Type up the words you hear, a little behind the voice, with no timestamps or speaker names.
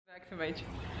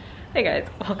Hey guys,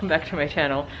 welcome back to my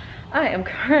channel. I am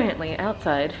currently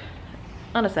outside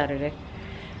on a Saturday.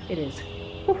 It is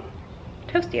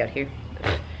toasty out here.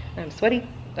 I'm sweaty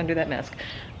under that mask,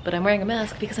 but I'm wearing a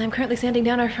mask because I'm currently sanding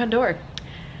down our front door.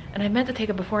 And I meant to take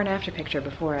a before and after picture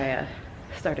before I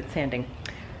started sanding.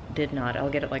 Did not. I'll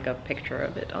get like a picture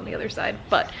of it on the other side,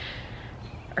 but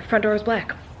our front door is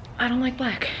black. I don't like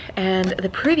black. And the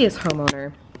previous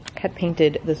homeowner had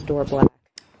painted this door black.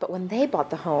 But when they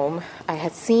bought the home, I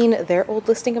had seen their old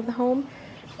listing of the home,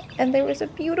 and there was a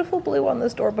beautiful blue on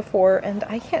this door before, and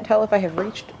I can't tell if I have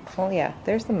reached, oh yeah,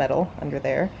 there's the metal under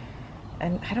there.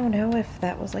 And I don't know if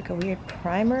that was like a weird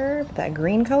primer, that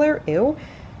green color, ew.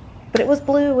 But it was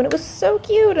blue, and it was so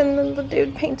cute, and then the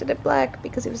dude painted it black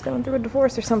because he was going through a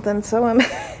divorce or something, so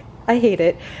I hate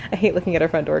it. I hate looking at our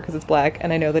front door because it's black,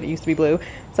 and I know that it used to be blue.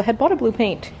 So I had bought a blue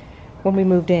paint when we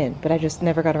moved in, but I just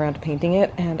never got around to painting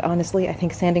it, and honestly I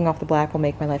think sanding off the black will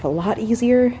make my life a lot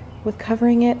easier with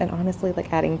covering it, and honestly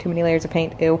like adding too many layers of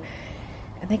paint, ew.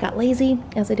 And they got lazy,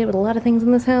 as I did with a lot of things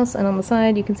in this house, and on the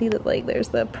side you can see that like there's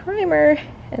the primer,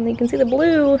 and you can see the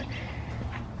blue,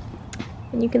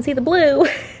 and you can see the blue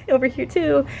over here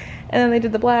too, and then they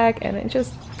did the black, and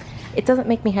it doesn't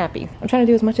make me happy. I'm trying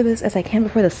to do as much of this as I can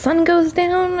before the sun goes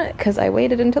down, because I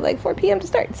waited until like 4 p.m. to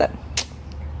start, so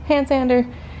hand sander.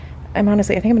 I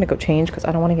think I'm gonna go change because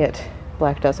I don't want to get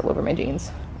black dust all over my jeans.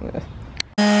 Ugh.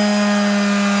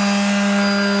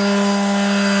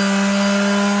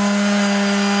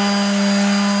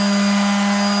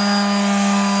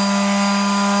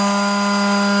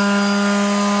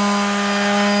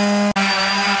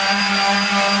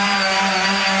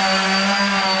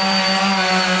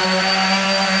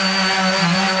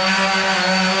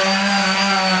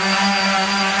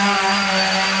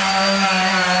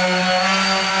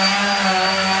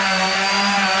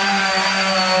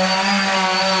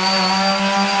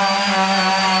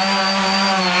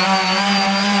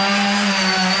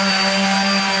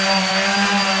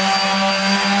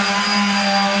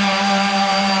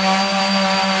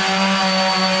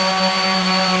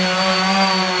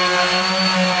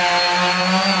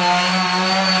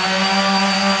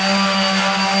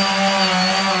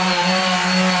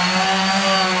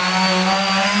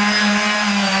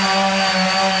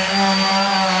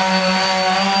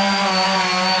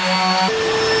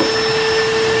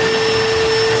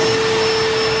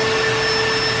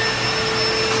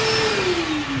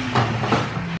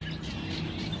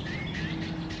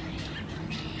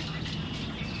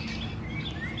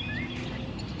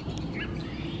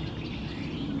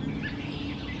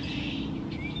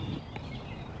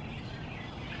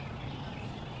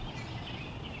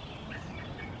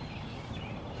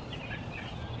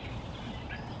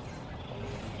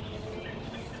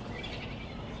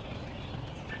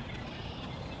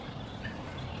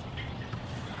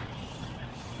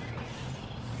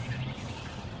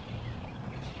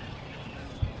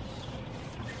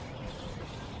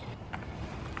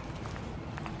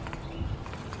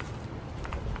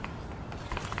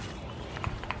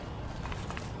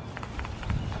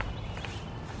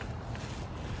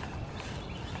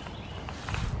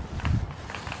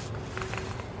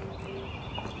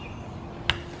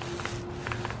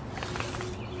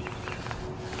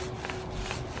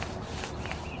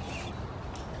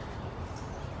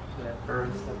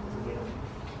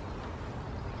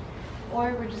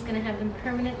 Or we're just gonna have them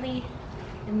permanently,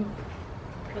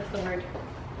 what's the word?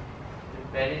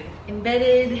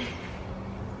 Embedded in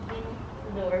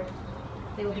the door.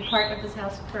 They will be part of this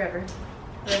house forever.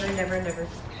 Forever and ever and ever.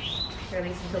 Or at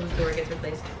least until this door gets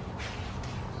replaced.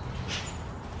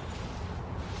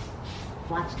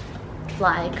 Watch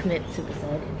fly commit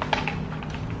suicide.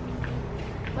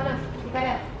 What else? You got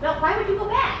out. No, why would you go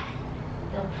back?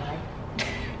 Don't fly.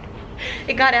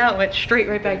 It got out, went straight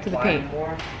right back to the paint.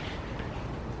 I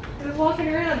was walking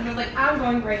around and I was like, I'm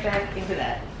going right back into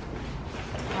that.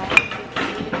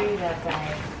 50 degrees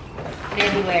outside.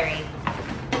 February.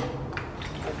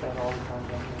 It's like that all the time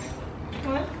down here.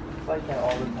 What? It's like that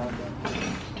all the time down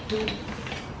here.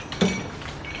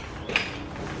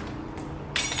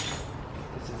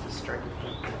 This is the straight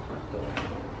front door.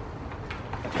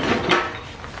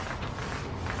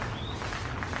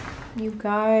 You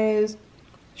guys,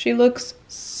 she looks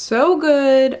so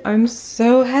good. I'm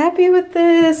so happy with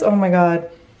this. Oh my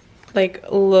god. Like,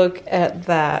 look at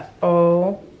that.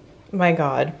 Oh my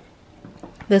god.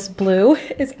 This blue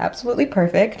is absolutely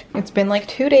perfect. It's been like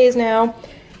 2 days now,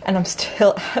 and I'm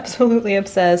still absolutely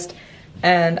obsessed.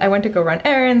 And I went to go run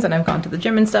errands, and I've gone to the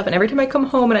gym and stuff, and every time I come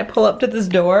home and I pull up to this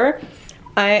door,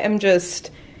 I am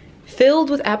just filled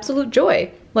with absolute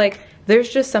joy. Like, there's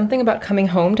just something about coming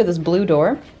home to this blue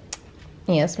door.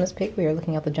 Yes, Miss Pig, we are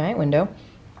looking out the giant window.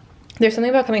 There's something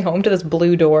about coming home to this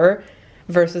blue door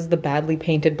versus the badly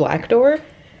painted black door.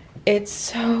 It's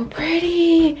so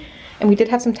pretty. And we did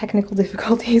have some technical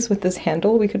difficulties with this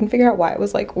handle. We couldn't figure out why it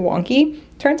was like wonky.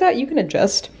 Turns out you can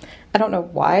adjust. I don't know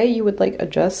why you would like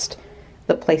adjust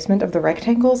the placement of the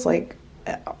rectangles. Like,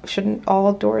 shouldn't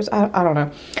all doors, I don't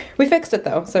know. We fixed it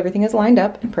though, so everything is lined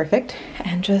up and perfect.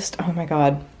 And just, oh my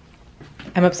God,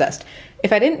 I'm obsessed.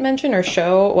 If I didn't mention or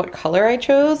show what color I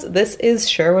chose, this is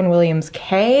Sherwin-Williams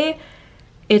K.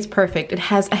 It's perfect. It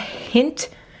has a hint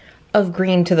of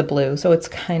green to the blue, so it's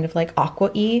kind of like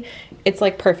aqua-y. It's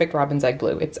like perfect robin's egg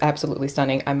blue. It's absolutely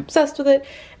stunning. I'm obsessed with it.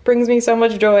 Brings me so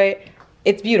much joy.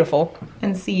 It's beautiful.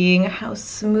 And seeing how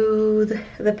smooth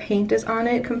the paint is on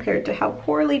it compared to how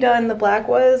poorly done the black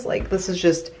was, like this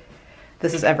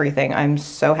is everything. I'm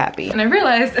so happy. And I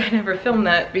realized I never filmed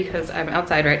that because I'm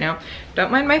outside right now.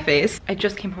 Don't mind my face. I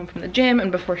just came home from the gym,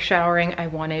 and before showering, I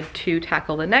wanted to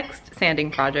tackle the next sanding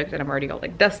project, and I'm already all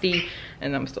like dusty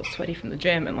and I'm still sweaty from the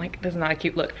gym, and like, this is not a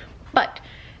cute look. But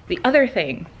the other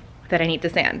thing that I need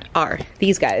to sand are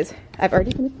these guys. I've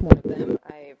already finished one of them.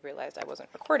 I realized I wasn't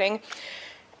recording.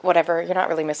 Whatever, you're not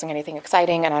really missing anything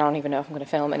exciting, and I don't even know if I'm gonna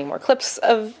film any more clips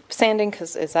of sanding,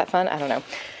 because is that fun? I don't know.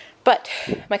 But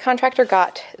my contractor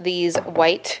got these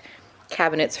white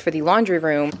cabinets for the laundry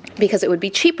room because it would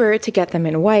be cheaper to get them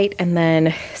in white and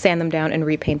then sand them down and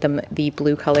repaint them the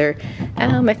blue color,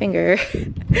 ow, my finger,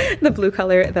 the blue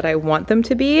color that I want them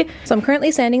to be. So I'm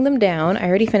currently sanding them down. I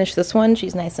already finished this one.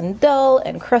 She's nice and dull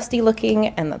and crusty looking,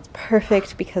 and that's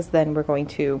perfect because then we're going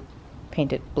to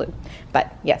paint it blue.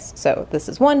 But yes, so this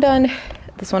is one done.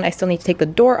 This one I still need to take the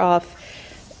door off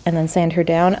and then sand her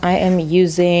down. I am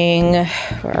using,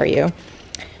 where are you?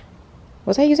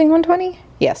 Was I using 120?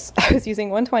 Yes, I was using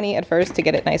 120 at first to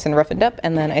get it nice and roughened up,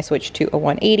 and then I switched to a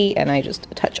 180 and I just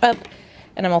touch up.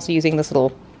 And I'm also using this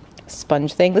little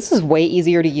sponge thing. This is way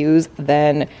easier to use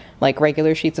than like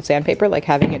regular sheets of sandpaper, like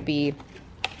having it be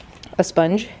a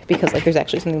sponge, because like there's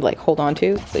actually something to like hold on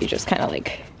to. So you just kind of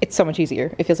like, it's so much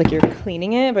easier. It feels like you're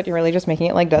cleaning it, but you're really just making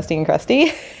it like dusty and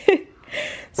crusty.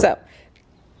 So,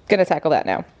 gonna tackle that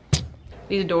now.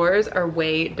 These doors are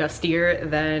way dustier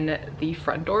than the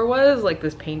front door was. Like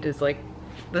this paint is like,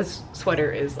 this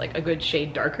sweater is like a good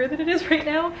shade darker than it is right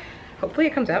now. Hopefully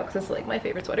it comes out because it's like my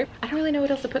favorite sweater. I don't really know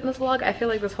what else to put in this vlog. I feel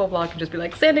like this whole vlog could just be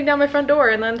like sanding down my front door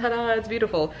and then ta-da, it's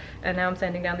beautiful. And now I'm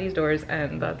sanding down these doors,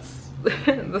 and that's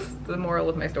the moral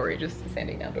of my story, just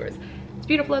sanding down doors. It's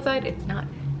beautiful outside. It's not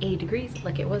 80 degrees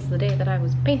like it was the day that I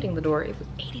was painting the door. It was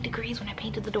 80 degrees when I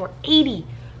painted the door. 80!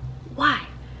 Why?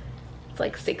 It's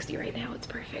like 60 right now. It's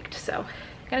perfect. So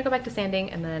I'm gonna go back to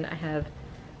sanding, and then I have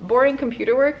boring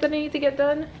computer work that I need to get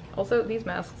done. Also, these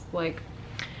masks, like,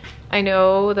 I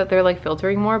know that they're like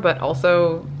filtering more, but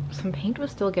also some paint was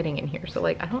still getting in here. So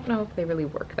like, I don't know if they really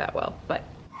work that well, but.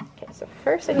 Okay, so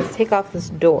first I need to take off this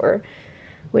door,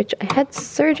 which I had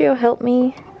Sergio help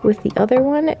me with the other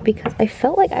one because I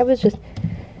felt like I was just,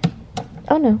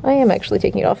 oh no, I am actually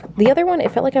taking it off. The other one,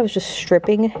 it felt like I was just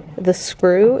stripping the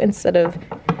screw instead of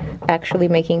actually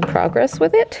making progress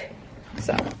with it.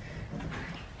 So,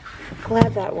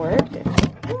 glad that worked.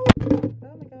 Oh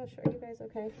my gosh, are you guys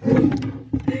okay?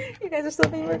 You guys are still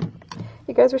being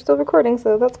you guys are still recording,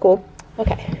 so that's cool.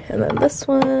 Okay, and then this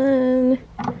one.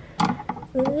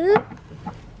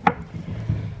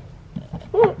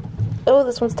 Oh,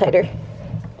 this one's tighter.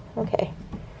 Okay.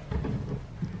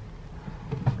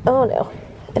 Oh no,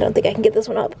 I don't think I can get this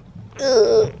one up.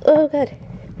 Ugh. Oh god.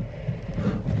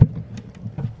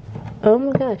 Oh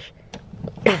my gosh.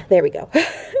 Ah, there we go.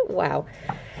 Wow.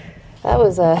 That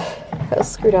was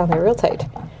screwed on there real tight.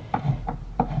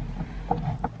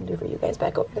 Maneuver you guys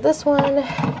back over to this one.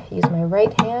 Use my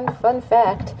right hand. Fun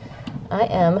fact, I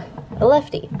am a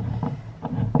lefty.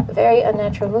 Very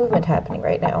unnatural movement happening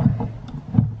right now.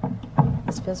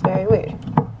 This feels very weird,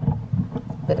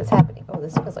 but it's happening. Oh,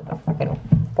 this feels like a freaking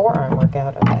forearm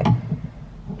workout. Okay.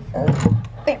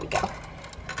 There we go.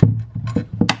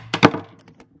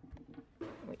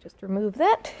 Let me just remove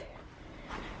that.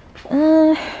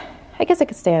 I guess I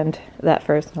could stand that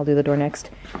first, and I'll do the door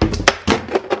next.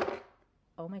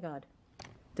 Oh my god.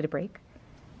 Did it break?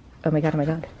 Oh my god, oh my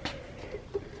god.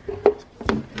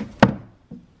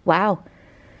 Wow.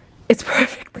 It's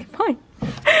perfectly fine.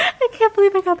 I can't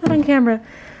believe I got that on camera.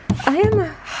 I am a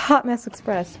hot mess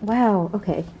express. Wow,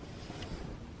 okay.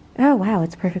 Oh wow,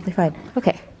 it's perfectly fine.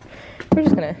 Okay, we're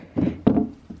just gonna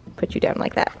put you down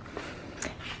like that.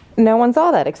 No one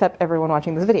saw that except everyone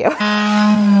watching this video.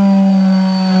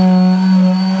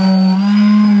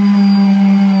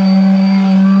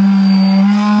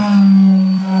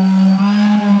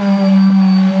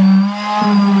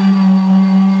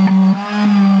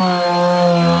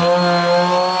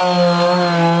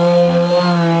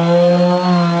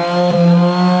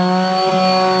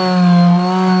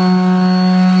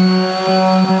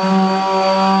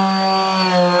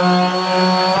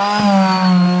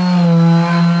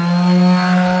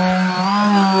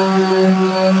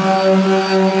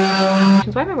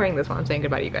 saying this while I'm saying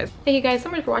goodbye to you guys. Thank you guys so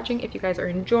much for watching. If you guys are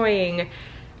enjoying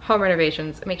home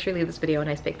renovations, make sure you leave this video a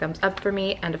nice big thumbs up for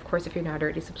me. And of course, if you're not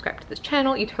already subscribed to this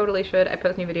channel, you totally should. I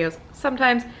post new videos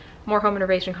sometimes. More home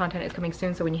renovation content is coming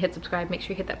soon, so when you hit subscribe, make sure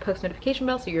you hit that post notification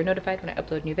bell so you're notified when I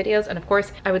upload new videos. And of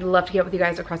course, I would love to get with you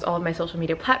guys across all of my social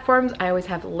media platforms. I always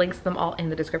have links to them all in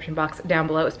the description box down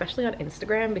below, especially on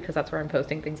Instagram, because that's where I'm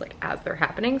posting things like as they're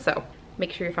happening. So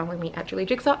make sure you're following me at Julie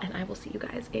Jigsaw, and I will see you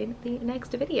guys in the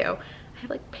next video. I have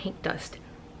like paint dust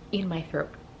in my throat.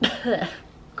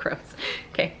 Gross.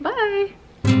 Okay, bye.